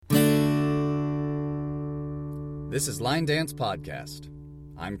This is Line Dance Podcast.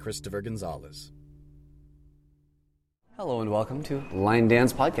 I'm Christopher Gonzalez. Hello and welcome to Line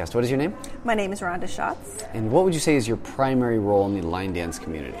Dance Podcast. What is your name? My name is Rhonda Schatz. And what would you say is your primary role in the line dance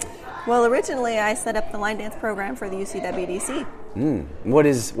community? Well, originally I set up the line dance program for the UCWDC. What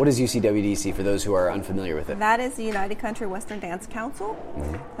is UCWDC for those who are unfamiliar with it? That is the United Country Western Dance Council.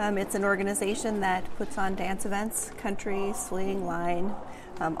 It's an organization that puts on dance events, country, swing, line,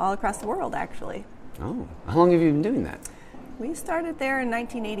 all across the world, actually. Oh, how long have you been doing that? We started there in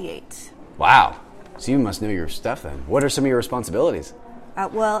 1988. Wow. So you must know your stuff then. What are some of your responsibilities?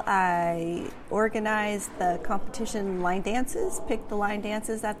 Well, I organized the competition line dances, picked the line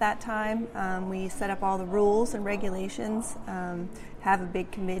dances at that time. We set up all the rules and regulations, have a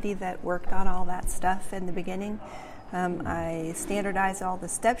big committee that worked on all that stuff in the beginning. I standardized all the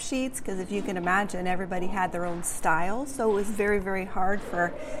step sheets because if you can imagine, everybody had their own style, so it was very, very hard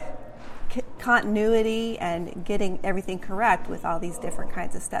for continuity and getting everything correct with all these different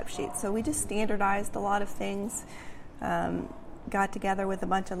kinds of step sheets. So we just standardized a lot of things, got together with a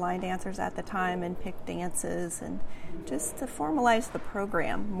bunch of line dancers at the time and picked dances and just to formalize the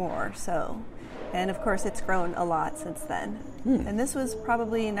program more. So, and of course it's grown a lot since then. And this was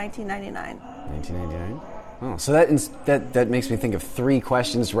probably in 1999. 1999? Oh, so that makes me think of three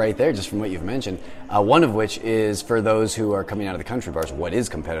questions right there, just from what you've mentioned. One of which is for those who are coming out of the country bars, what is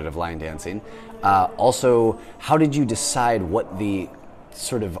competitive line dancing? Also, how did you decide what the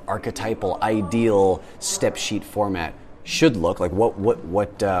sort of archetypal, ideal step sheet format should look like?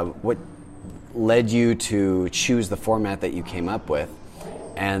 What led you to choose the format that you came up with?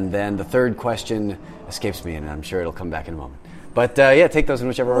 And then the third question escapes me, and I'm sure it'll come back in a moment. But take those in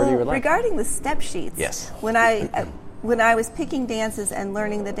whichever order you would like. Regarding the step sheets, yes. When I was picking dances and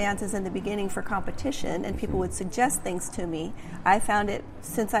learning the dances in the beginning for competition, and people would suggest things to me, I found it,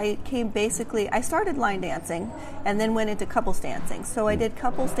 since I started line dancing and then went into couples dancing. So I did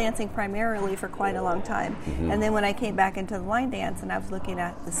couples dancing primarily for quite a long time. And then when I came back into the line dance and I was looking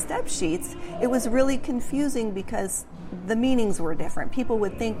at the step sheets, it was really confusing because the meanings were different. People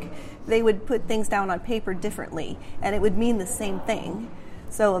would think they would put things down on paper differently, and it would mean the same thing.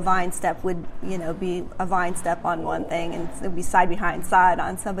 So a vine step would, be a vine step on one thing, and it would be side behind side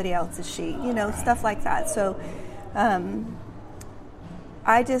on somebody else's sheet, stuff like that. So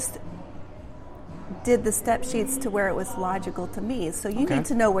I just did the step sheets to where it was logical to me. So you need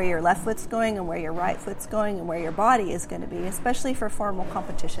to know where your left foot's going and where your right foot's going and where your body is going to be, especially for formal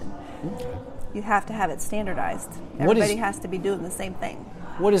competition. You have to have it standardized. Everybody has to be doing the same thing.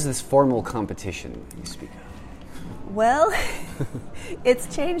 What is this formal competition you speak of? Well,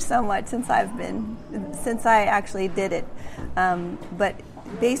 it's changed so much since I actually did it. But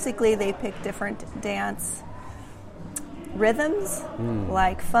basically they pick different dance rhythms,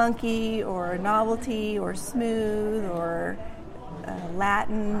 like funky or novelty or smooth or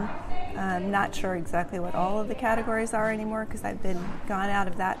Latin. I'm not sure exactly what all of the categories are anymore because I've been gone out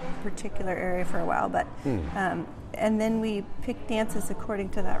of that particular area for a while. But and then we pick dances according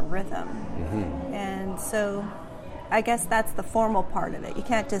to that rhythm. And so I guess that's the formal part of it. You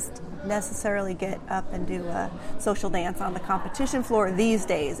can't just necessarily get up and do a social dance on the competition floor these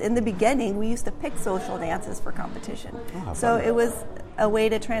days. In the beginning, we used to pick social dances for competition. So it was a way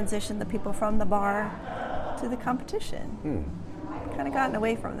to transition the people from the bar to the competition. Kind of gotten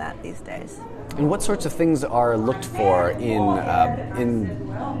away from that these days. And what sorts of things are looked for in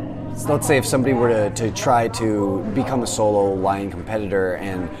let's say if somebody were to try to become a solo line competitor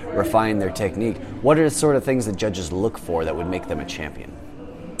and refine their technique, what are the sort of things that judges look for that would make them a champion?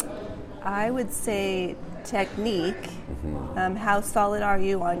 I would say technique. How solid are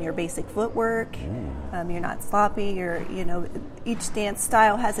you on your basic footwork? You're not sloppy. Each dance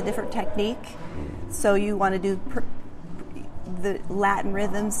style has a different technique. So you want to do the Latin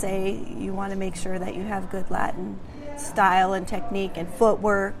rhythm, say you want to make sure that you have good Latin style and technique and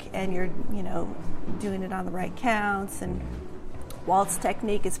footwork, and you're doing it on the right counts. And waltz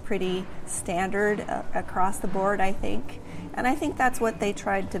technique is pretty standard across the board, I think. And I think that's what they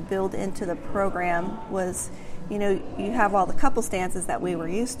tried to build into the program was, you have all the couples dances that we were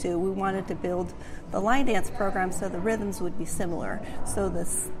used to. We wanted to build the line dance program so the rhythms would be similar. So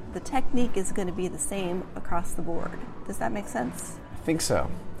the technique is going to be the same across the board. Does that make sense? I think so.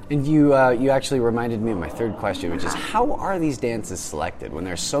 And you actually reminded me of my third question, which is how are these dances selected when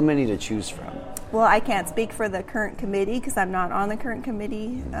there's so many to choose from? Well, I can't speak for the current committee because I'm not on the current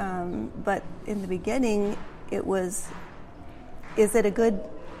committee. But in the beginning, it was, is it a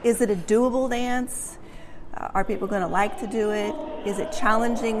doable dance? Are people going to like to do it? Is it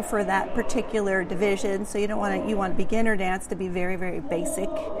challenging for that particular division? So you want a beginner dance to be very, very basic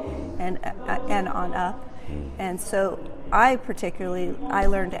and on up. And so I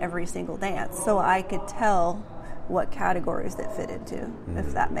learned every single dance, so I could tell what categories that fit into,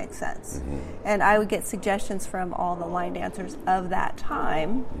 if that makes sense. And I would get suggestions from all the line dancers of that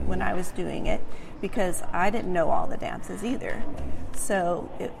time when I was doing it, because I didn't know all the dances either. So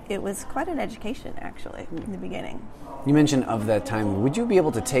it was quite an education, actually, in the beginning. You mentioned of that time. Would you be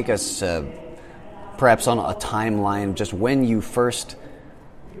able to take us perhaps on a timeline, just when you first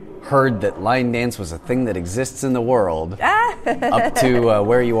heard that line dance was a thing that exists in the world, up to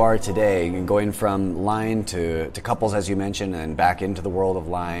where you are today, and going from line to couples, as you mentioned, and back into the world of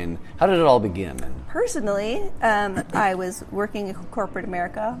line? How did it all begin? Personally, I was working in corporate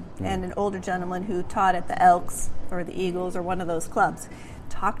America, and an older gentleman who taught at the Elks or the Eagles or one of those clubs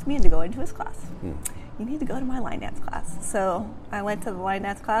talked me into going to his class. You need to go to my line dance class. So I went to the line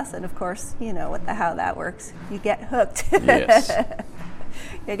dance class, and of course, you know how that works. You get hooked. Yes.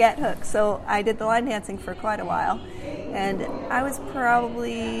 You get hooked. So I did the line dancing for quite a while, and I was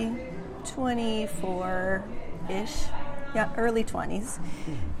probably 24-ish, early 20s,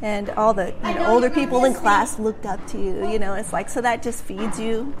 and all the older people in class looked up to you. It's like, so that just feeds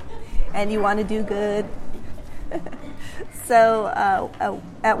you, and you want to do good. So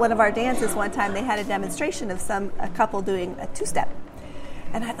at one of our dances one time, they had a demonstration of a couple doing a two-step.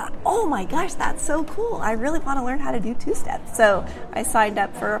 And I thought, oh my gosh, that's so cool. I really want to learn how to do two-step. So I signed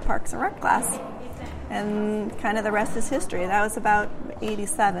up for a Parks and Rec class. And kind of the rest is history. That was about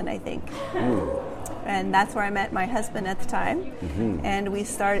 87, I think. And that's where I met my husband at the time. And we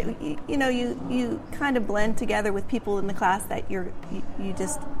started, you kind of blend together with people in the class that you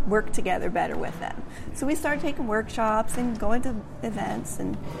just work together better with them. So we started taking workshops and going to events,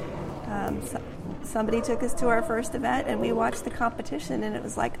 and somebody took us to our first event, and we watched the competition, and it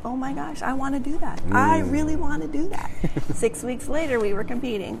was like, oh my gosh, I want to do that. I really want to do that. 6 weeks later, we were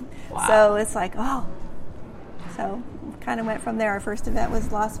competing. Wow. So it's like, oh. So kind of went from there. Our first event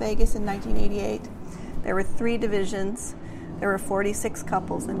was Las Vegas in 1988. There were 3 divisions. There were 46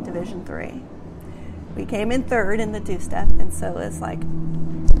 couples in Division 3. We came in third in the two-step, and so it's like,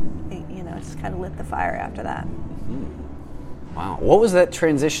 just kind of lit the fire after that. Wow. What was that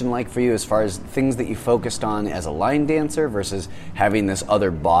transition like for you, as far as things that you focused on as a line dancer versus having this other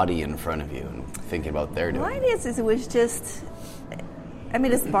body in front of you and thinking about their doing? Line dances, it was just,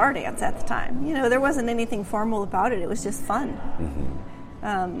 it's bar dance at the time. There wasn't anything formal about it. It was just fun.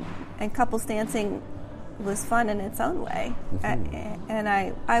 And couples dancing was fun in its own way. And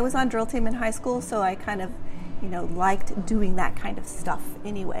I was on drill team in high school, so I kind of, liked doing that kind of stuff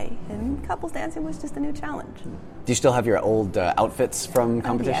anyway. And couples dancing was just a new challenge. Do you still have your old outfits from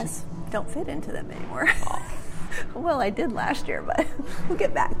competition? Yes. Don't fit into them anymore. Oh. Well, I did last year, but we'll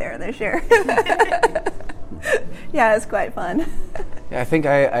get back there this year. Yeah, it was quite fun. Yeah, I think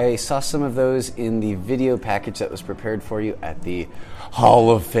I saw some of those in the video package that was prepared for you at the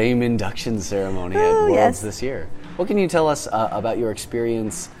Hall of Fame induction ceremony at Worlds this year. What can you tell us about your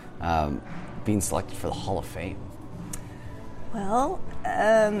experience being selected for the Hall of Fame? Well,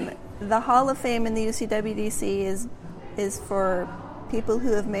 the Hall of Fame in the UCWDC is for people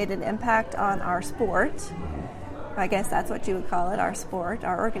who have made an impact on our sport. I guess that's what you would call it, our sport,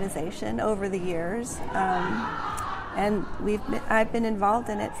 our organization, over the years. And I've been involved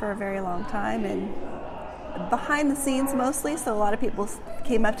in it for a very long time, and behind the scenes mostly. So a lot of people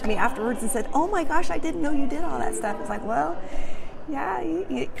came up to me afterwards and said, "Oh my gosh, I didn't know you did all that stuff." It's like, well, yeah,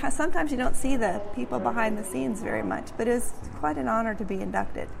 sometimes you don't see the people behind the scenes very much, but it was quite an honor to be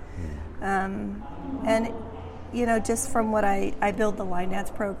inducted. And just from what I built the line dance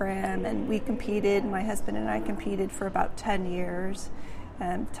program, and we competed, my husband and I competed for about 10 years,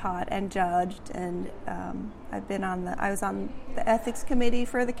 and taught and judged, and I was on the ethics committee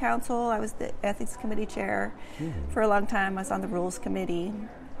for the council. I was the ethics committee chair for a long time. I was on the rules committee.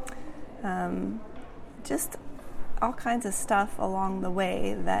 Just all kinds of stuff along the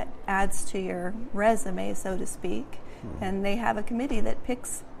way that adds to your resume, so to speak. And they have a committee that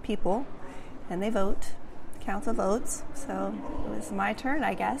picks people, and they vote. The council votes. So it was my turn,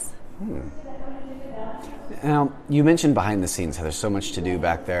 I guess. Now, you mentioned behind the scenes how there's so much to do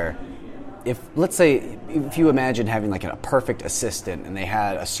back there. Let's say you imagine having like a perfect assistant, and they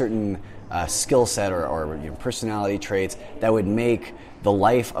had a certain skill set or personality traits that would make the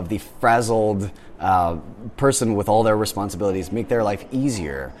life of the frazzled person with all their responsibilities, make their life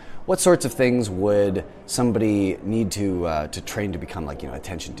easier. What sorts of things would somebody need to train to become,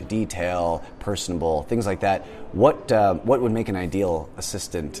 attention to detail, personable, things like that? What would make an ideal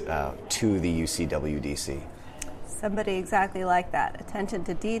assistant to the UCWDC? Somebody exactly like that. Attention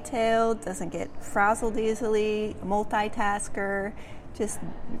to detail, doesn't get frazzled easily, multitasker, just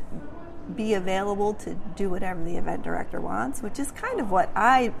be available to do whatever the event director wants, which is kind of what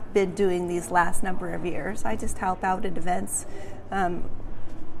I've been doing these last number of years. I just help out at events,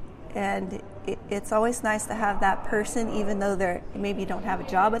 and it's always nice to have that person, even though they maybe don't have a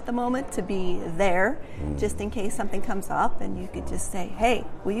job at the moment, to be there just in case something comes up, and you could just say, hey,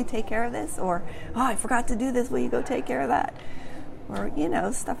 will you take care of this? Or, oh, I forgot to do this, will you go take care of that? Or,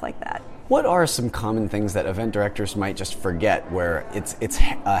 stuff like that. What are some common things that event directors might just forget, where it's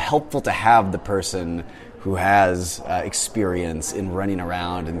helpful to have the person who has experience in running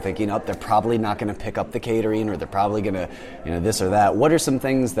around and thinking, they're probably not going to pick up the catering, or they're probably going to, this or that. What are some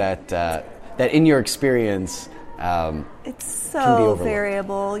things that in your experience it's so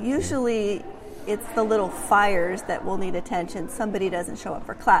variable. Usually it's the little fires that will need attention. Somebody doesn't show up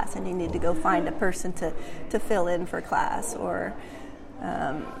for class and you need to go find a person to fill in for class, or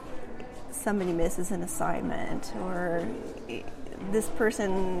somebody misses an assignment, or this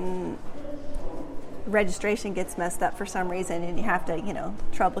person registration gets messed up for some reason and you have to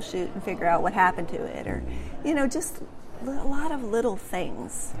troubleshoot and figure out what happened to it, or just a lot of little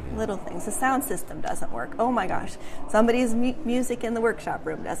things. The sound system doesn't work. Oh my gosh, somebody's music in the workshop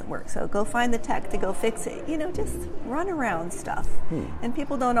room doesn't work, so go find the tech to go fix it. Just run around stuff. And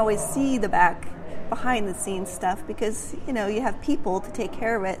people don't always see the behind the scenes stuff, because you have people to take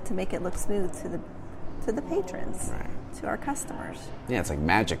care of it to make it look smooth to the patrons, right, to our customers. Yeah, it's like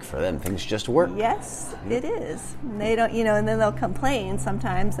magic for them. Things just work. Yes, it is. And they don't, and then they'll complain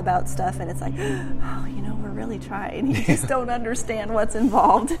sometimes about stuff, and it's like, oh, we're really trying. You just don't understand what's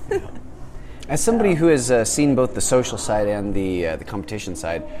involved. As somebody who has seen both the social side and the competition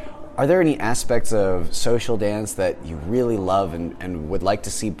side, are there any aspects of social dance that you really love and would like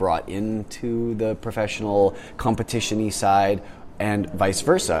to see brought into the professional competition-y side, and vice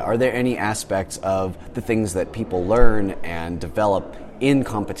versa? Are there any aspects of the things that people learn and develop in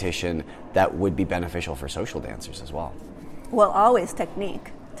competition that would be beneficial for social dancers as well? Well, always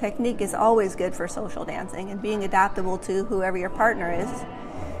technique. Technique is always good for social dancing, and being adaptable to whoever your partner is.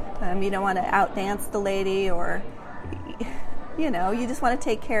 You don't want to outdance the lady, or you just want to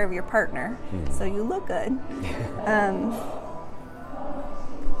take care of your partner so you look good. I'm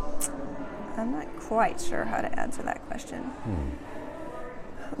not quite sure how to answer that question.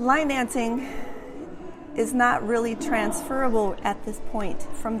 Line dancing is not really transferable at this point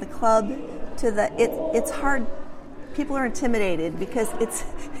from the club to it's hard. People are intimidated because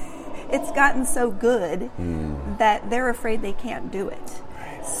it's gotten so good that they're afraid they can't do it.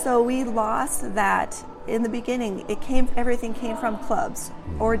 So we lost that. In the beginning, everything came from clubs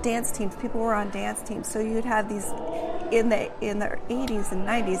or dance teams. People were on dance teams, so you'd have these in the 80s and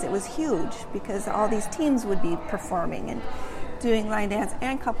 90s. It was huge because all these teams would be performing and doing line dance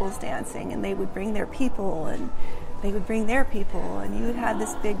and couples dancing, and they would bring their people and they would bring their people, and you would have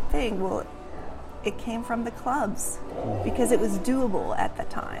this big thing. Well, it came from the clubs because it was doable at the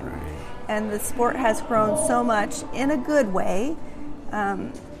time, and the sport has grown so much in a good way,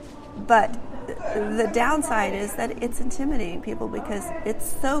 but the downside is that it's intimidating people because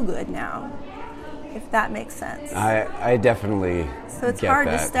it's so good now, if that makes sense. I definitely So it's hard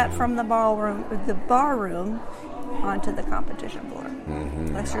to step from the bar room onto the competition floor,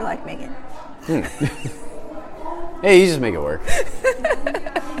 unless you're like Megan. Hey, you just make it work.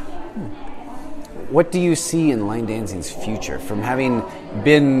 What do you see in line dancing's future, from having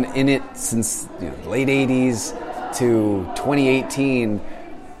been in it since the late 80s to 2018?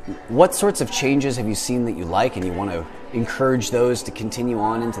 What sorts of changes have you seen that you like and you want to encourage those to continue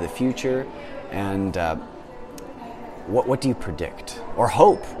on into the future? And what do you predict or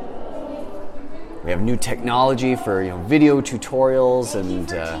hope? We have new technology for video tutorials,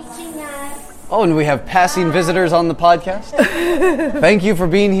 and and we have passing visitors on the podcast. Thank you for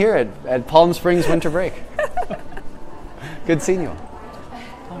being here at Palm Springs Winter Break. Good seeing you all.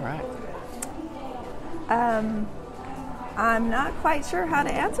 All right. I'm not quite sure how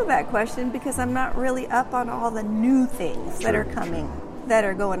to answer that question because I'm not really up on all the new things that are coming, that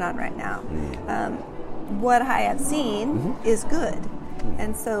are going on right now. What I have seen is good,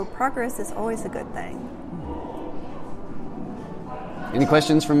 and so progress is always a good thing. Any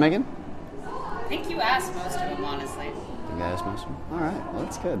questions from Megan? I think you asked most of them, honestly. You asked most of them? All right, well,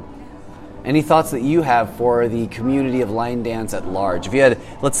 that's good. Any thoughts that you have for the community of line dance at large? If you had,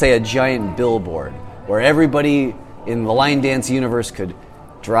 let's say, a giant billboard where everybody in the line dance universe could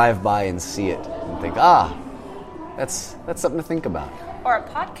drive by and see it and think, that's something to think about. Or a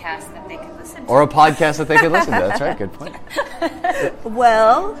podcast that they could listen to. Or a podcast that they could listen to. That's right, good point.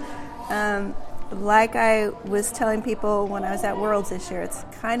 Well, like I was telling people when I was at Worlds this year, it's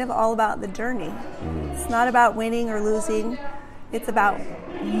kind of all about the journey. It's not about winning or losing. It's about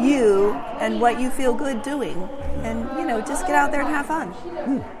you and what you feel good doing. And, just get out there and have fun.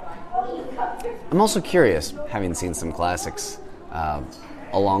 I'm also curious, having seen some classics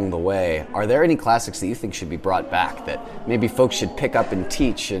along the way, are there any classics that you think should be brought back that maybe folks should pick up and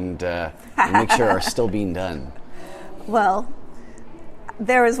teach and make sure are still being done? Well,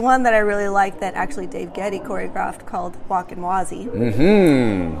 there was one that I really liked that actually Dave Getty choreographed called Walkin' Wazie.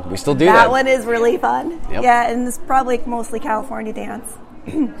 Mm-hmm. We still do that. That one is really fun. Yep. Yeah, and it's probably mostly California dance.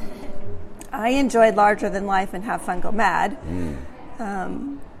 I enjoyed Larger Than Life and Have Fun Go Mad. I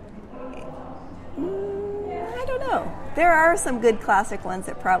don't know. There are some good classic ones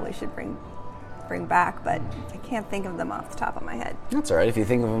that probably should bring back, but I can't think of them off the top of my head. That's all right. If you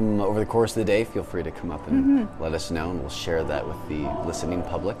think of them over the course of the day, feel free to come up and let us know, and we'll share that with the listening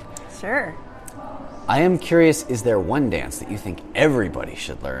public. Sure. I am curious, is there one dance that you think everybody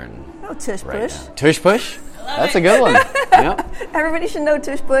should learn? Oh, Tush right Push. now? Tush Push? That's a good one. Yep. Everybody should know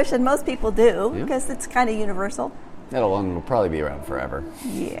Tush Push, and most people do, because it's kind of universal. That one will probably be around forever.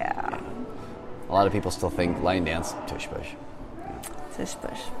 Yeah. A lot of people still think line dance, Tush Push. Tush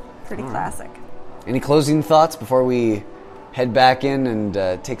Push. Pretty classic. Any closing thoughts before we head back in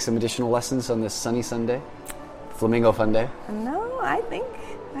and take some additional lessons on this sunny Sunday? Flamingo Fun Day? No, I think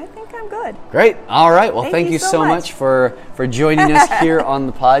I'm good. Great. All right. Well, thank you you so much for joining us here on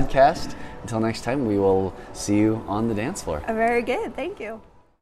the podcast. Until next time, we will see you on the dance floor. Very good. Thank you.